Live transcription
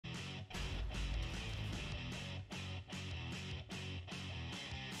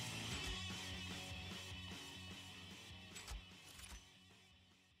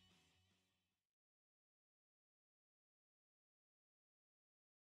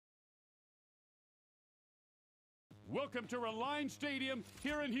Welcome to Reliance Stadium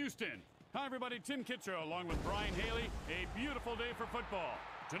here in Houston. Hi everybody, Tim Kitzer along with Brian Haley. A beautiful day for football.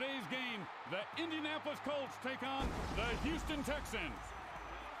 Today's game, the Indianapolis Colts take on the Houston Texans.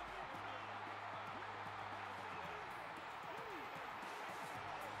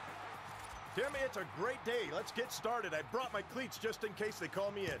 Tim, it's a great day. Let's get started. I brought my cleats just in case they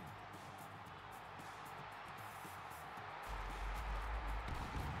call me in.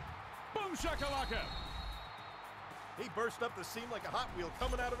 Boom shakalaka! He burst up the seam like a Hot Wheel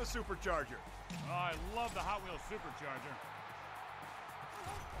coming out of a supercharger. Oh, I love the Hot Wheels supercharger.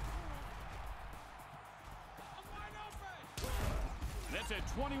 That's a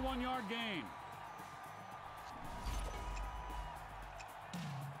 21-yard gain.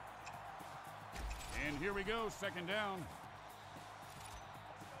 And here we go, second down.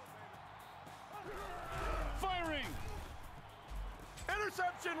 Firing!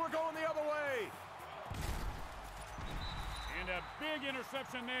 Interception, we're going the other way. And a big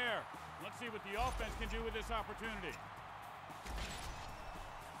interception there. Let's see what the offense can do with this opportunity.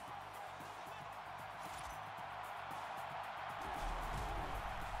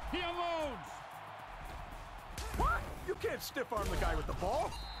 He unloads. What? You can't stiff-arm the guy with the ball.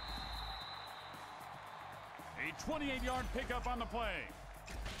 A 28-yard pickup on the play.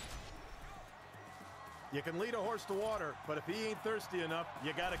 You can lead a horse to water, but if he ain't thirsty enough,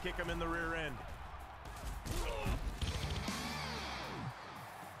 you got to kick him in the rear end.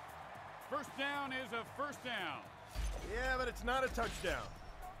 First down is a first down. Yeah, but it's not a touchdown.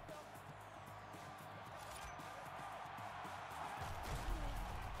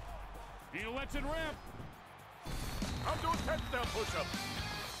 He lets it rip. I'm doing touchdown push-ups.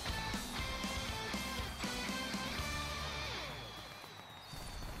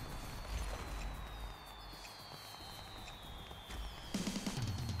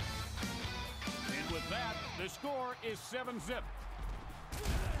 And with that, the score is 7-zip.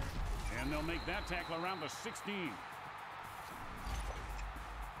 And they'll make that tackle around the 16.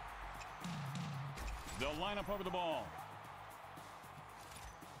 They'll line up over the ball.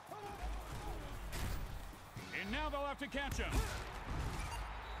 And now they'll have to catch him.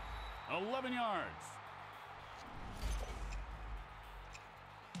 11 yards.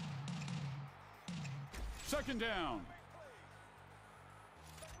 Second down.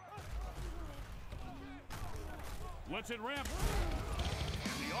 Lets it rip.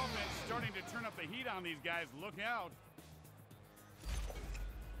 The offense starting to turn up the heat on these guys. Look out.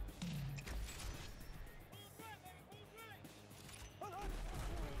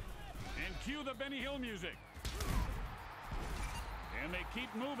 And cue the Benny Hill music. And they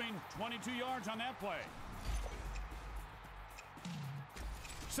keep moving. 22 yards on that play.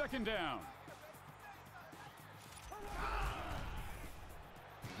 Second down.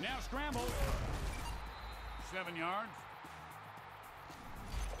 Now scrambles. 7 yards.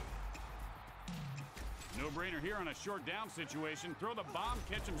 No-brainer here on a short down situation. Throw the bomb,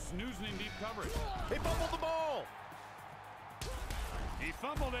 catch him snoozing in deep coverage. He fumbled the ball. He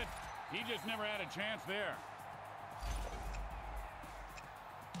fumbled it. He just never had a chance there.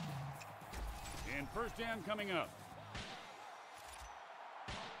 And first down coming up.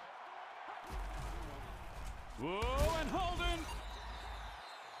 Whoa, and Holden.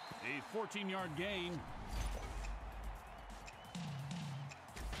 A 14-yard gain.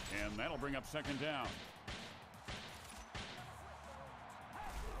 And that'll bring up second down.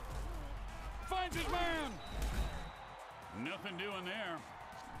 Finds his man. Nothing doing there.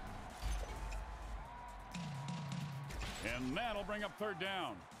 And that'll bring up third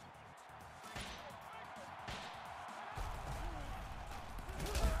down.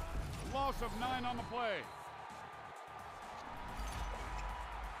 Loss of 9 on the play.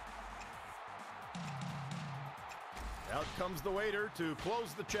 Out comes the waiter to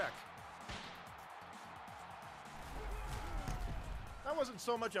close the check. That wasn't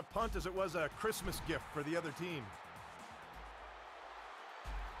so much a punt as it was a Christmas gift for the other team.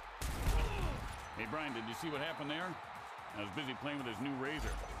 Hey, Brian, did you see what happened there? I was busy playing with his new razor.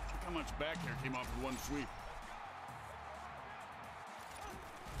 Look how much back hair came off in one sweep.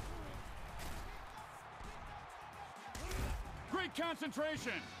 Great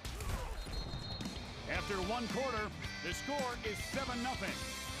concentration. After one quarter, the score is 7-0.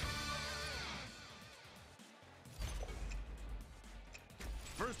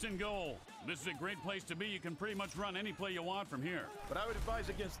 First and goal. This is a great place to be. You can pretty much run any play you want from here. But I would advise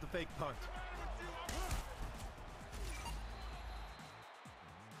against the fake punt.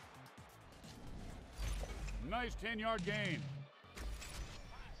 Nice 10-yard gain.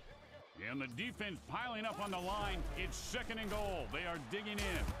 And the defense piling up on the line. It's second and goal. They are digging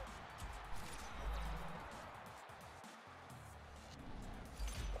in.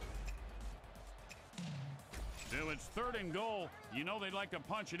 It's 3rd and goal. You know they'd like to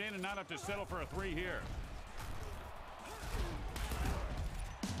punch it in and not have to settle for a 3 here.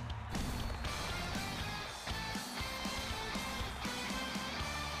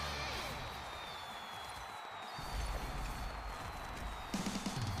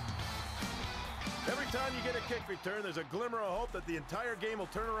 Every time you get a kick return, there's a glimmer of hope that the entire game will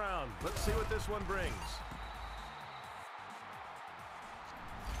turn around. Let's see what this one brings.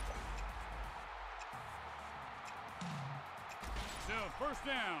 So, 1st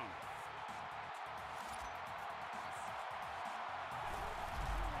down.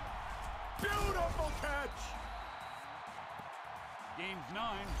 Beautiful catch! Gains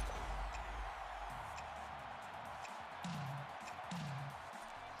 9.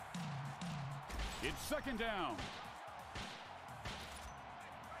 It's 2nd down.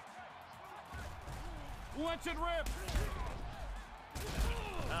 Lets it rip.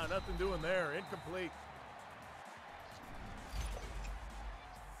 Nothing doing there. Incomplete.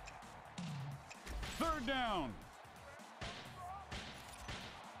 3rd down.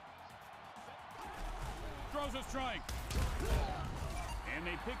 Throws a strike. And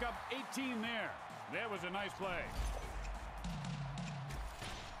they pick up 18 there. That was a nice play.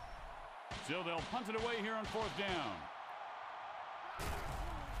 Still, they'll punt it away here on 4th down.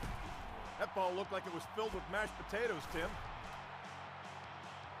 That ball looked like it was filled with mashed potatoes, Tim.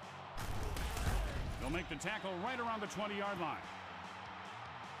 They'll make the tackle right around the 20-yard line.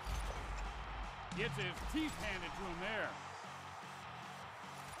 Gets his teeth handed to him there.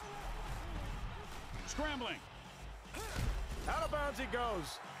 Scrambling. Out of bounds he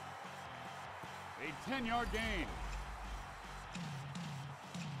goes. A 10-yard gain.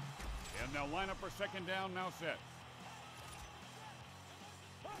 And they'll line up for 2nd down, now set.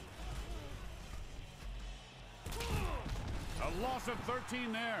 A loss of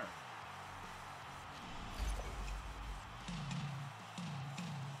 13 there.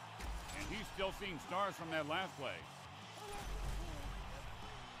 And he's still seeing stars from that last play.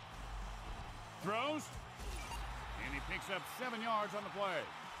 Throws. And he picks up 7 yards on the play.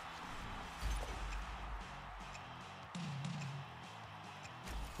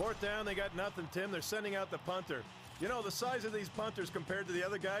 Fourth down, they got nothing, Tim. They're sending out the punter. You know, the size of these punters compared to the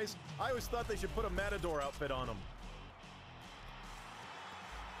other guys, I always thought they should put a Matador outfit on them.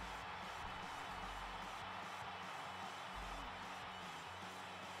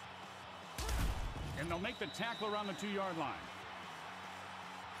 And they'll make the tackle around the 2-yard line.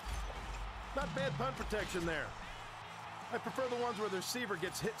 Not bad punt protection there. I prefer the ones where the receiver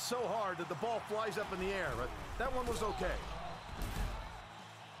gets hit so hard that the ball flies up in the air, but that one was okay.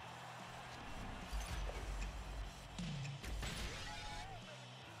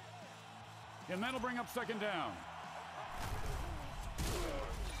 And that'll bring up 2nd down.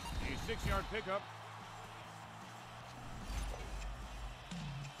 A 6-yard pickup.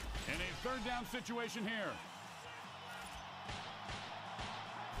 And a 3rd down situation here.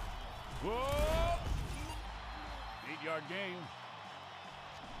 Whoa! 8-yard gain.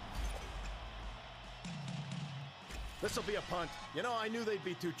 This'll be a punt. You know, I knew they'd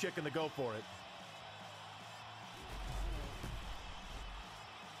be too chicken to go for it.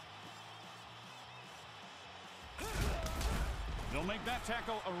 They'll make that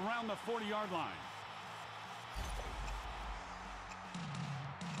tackle around the 40-yard line.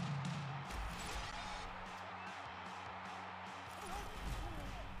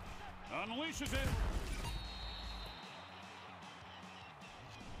 Unleashes it.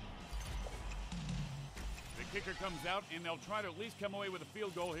 The kicker comes out, and they'll try to at least come away with a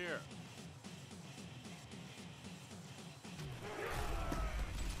field goal here.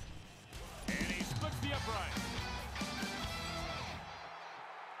 And he splits the upright.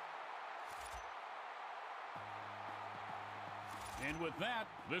 And with that,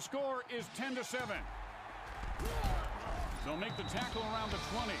 the score is 10-7. They'll make the tackle around the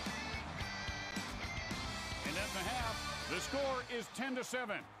 20. And at the half, the score is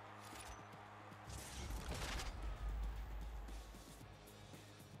 10-7.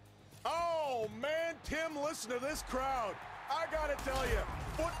 Oh, man, Tim, listen to this crowd. I gotta tell you,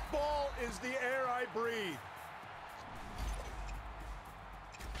 football is the air I breathe.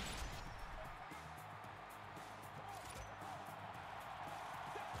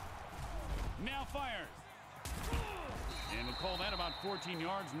 Now fires. And we'll call that about 14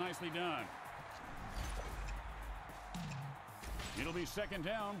 yards. Nicely done. It'll be 2nd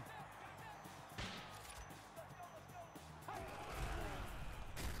down.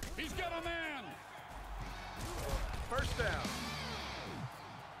 He's got a man. 1st down.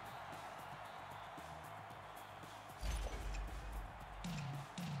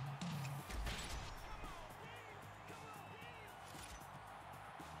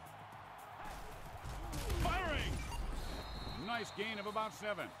 nice gain of about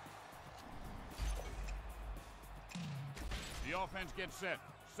 7. The offense gets set.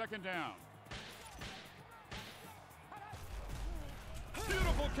 2nd down.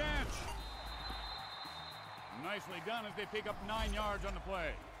 Beautiful catch. Nicely done as they pick up 9 yards on the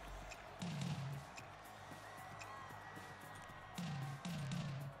play.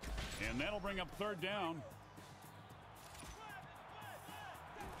 And that'll bring up 3rd down.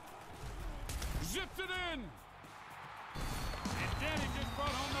 Zips it in. And Danny just brought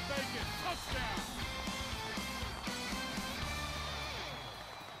home the bacon. Touchdown.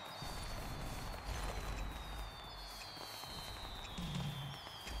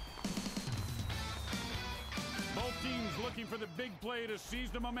 Both teams looking for the big play to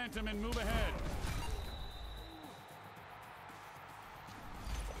seize the momentum and move ahead.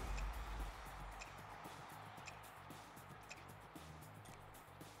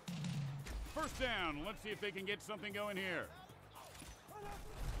 First down. Let's see if they can get something going here.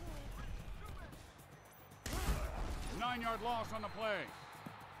 9-yard loss on the play.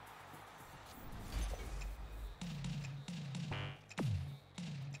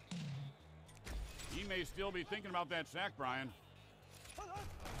 He may still be thinking about that sack, Brian.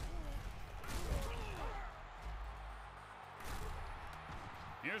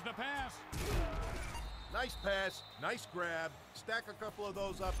 Here's the pass. Nice pass, nice grab. Stack a couple of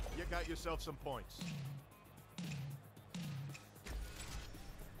those up, you got yourself some points.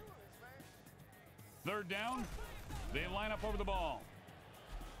 Third down. They line up over the ball.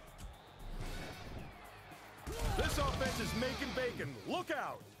 This offense is making bacon. Look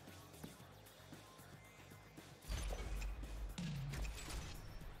out!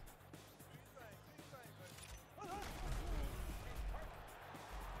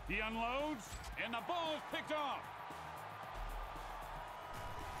 He unloads, and the ball is picked off.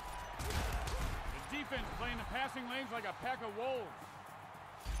 The defense playing the passing lanes like a pack of wolves.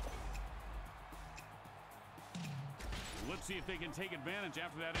 Let's see if they can take advantage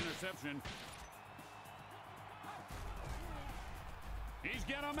after that interception. He's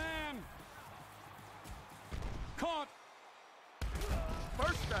got a man. Caught.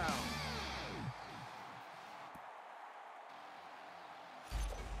 First down.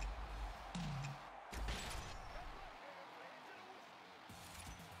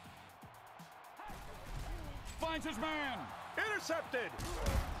 Finds his man. Intercepted.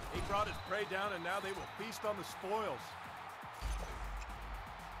 He brought his prey down, and now they will feast on the spoils.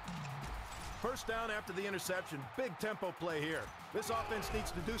 First down after the interception. Big tempo play here. This offense needs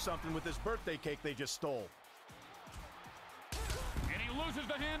to do something with this birthday cake they just stole. And he loses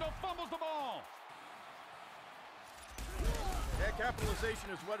the handle, fumbles the ball. Yeah, capitalization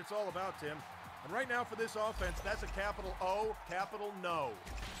is what it's all about, Tim. And right now for this offense, that's a capital O, capital no.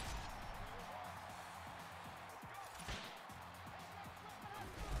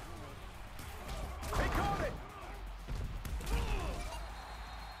 They caught it!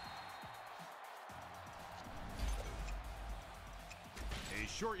 A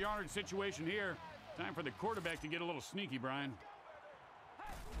short yardage situation here. Time for the quarterback to get a little sneaky, Brian.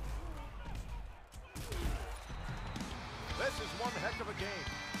 This is one heck of a game.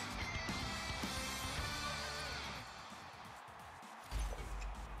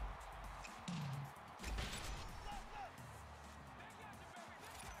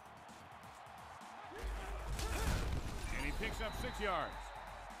 And he picks up 6 yards.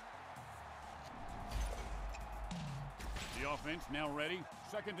 The offense now ready.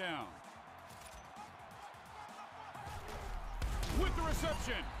 Second down. With the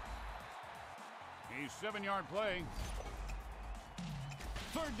reception. A 7-yard play.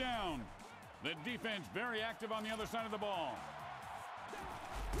 Third down. The defense very active on the other side of the ball.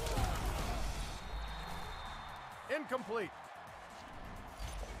 Incomplete.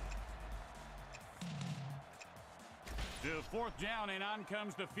 To fourth down, and on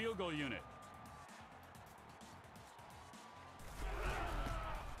comes the field goal unit.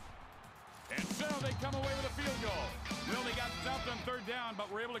 And so they come away with a field goal. Well, they got stopped on third down, but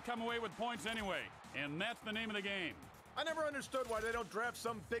were able to come away with points anyway. And that's the name of the game. I never understood why they don't draft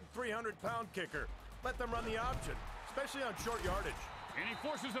some big 300-pound kicker. Let them run the option, especially on short yardage. And he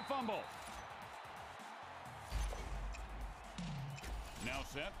forces a fumble. Now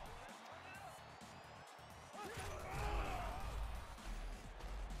set.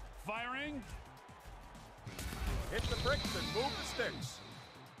 Firing. Hit the bricks and move the sticks.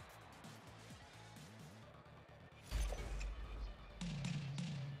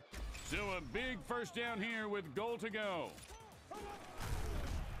 So a big first down here with goal to go.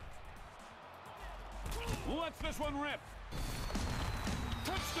 Let's this one rip.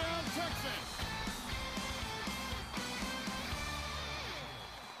 Touchdown, Texans.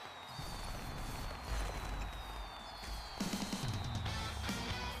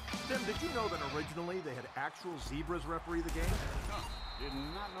 did you know that originally they had actual zebras referee the game? Huh, did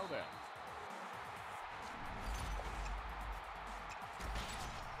not know that.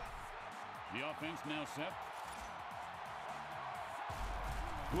 The offense now set.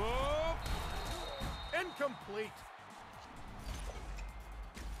 Whoop! Incomplete.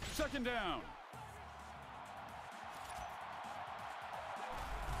 Second down.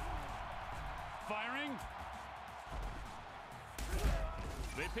 Firing.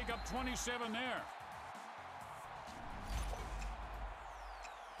 They pick up 27 there.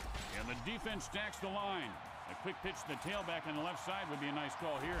 And the defense stacks the line. A quick pitch to the tailback on the left side would be a nice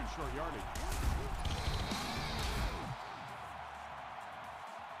call here in short yardage.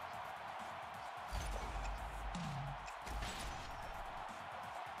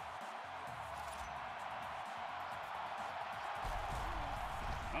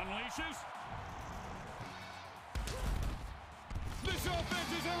 Unleashes. This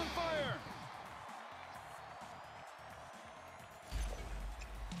offense is on fire.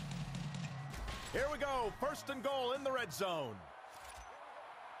 Here we go. First and goal in the red zone.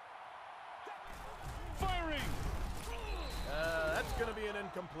 Firing. That's going to be an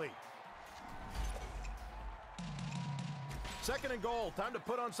incomplete. Second and goal. Time to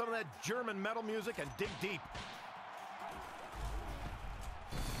put on some of that German metal music and dig deep.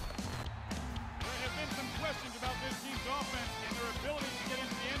 There have been some questions about this team's offense and their ability to get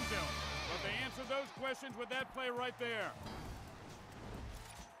into the end zone. But they answered those questions with that play right there.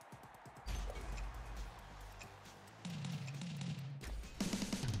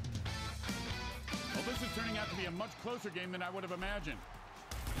 Well, this is turning out to be a much closer game than I would have imagined.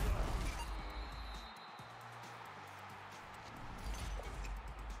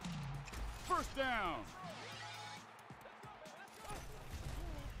 First down.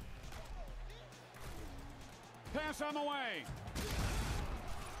 Pass on the way.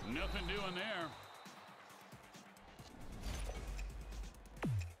 Nothing doing there.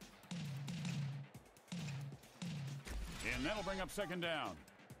 And that'll bring up second down.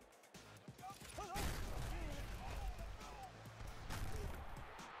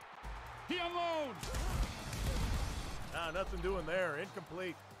 He unloads. Nothing doing there.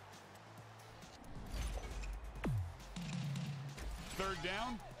 Incomplete. Third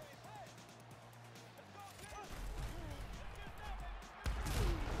down.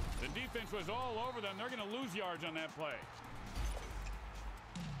 The defense was all over them. They're going to lose yards on that play.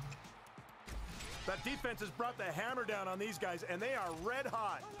 That defense has brought the hammer down on these guys, and they are red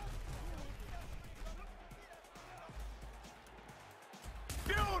hot.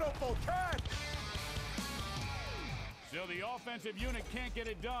 Beautiful catch! So the offensive unit can't get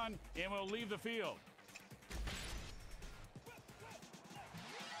it done and will leave the field.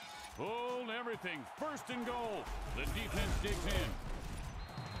 Hold everything. First and goal. The defense digs in.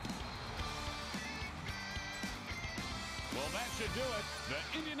 Well, that should do it.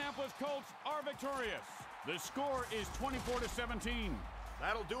 The Indianapolis Colts are victorious. The score is 24-17.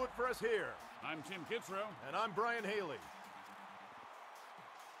 That'll do it for us here. I'm Tim Kitzrow. And I'm Brian Haley.